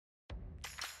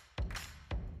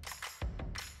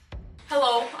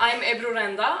Hello, I'm Ebru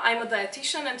Renda. I'm a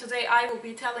dietitian and today I will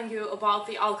be telling you about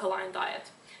the alkaline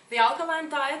diet. The alkaline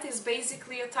diet is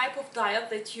basically a type of diet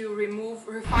that you remove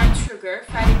refined sugar,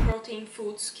 fatty protein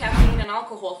foods, caffeine and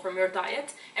alcohol from your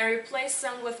diet and replace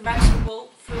them with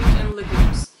vegetable, fruit and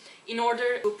legumes in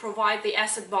order to provide the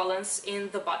acid balance in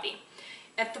the body.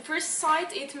 At the first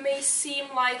sight, it may seem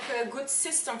like a good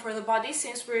system for the body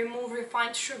since we remove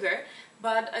refined sugar,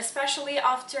 but especially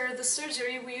after the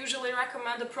surgery, we usually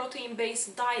recommend a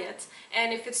protein-based diet,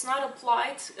 and if it's not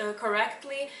applied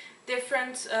correctly,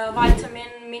 different vitamin,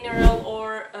 mineral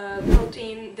or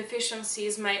protein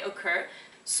deficiencies may occur,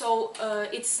 so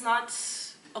it's not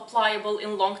applicable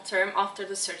in long term after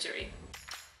the surgery.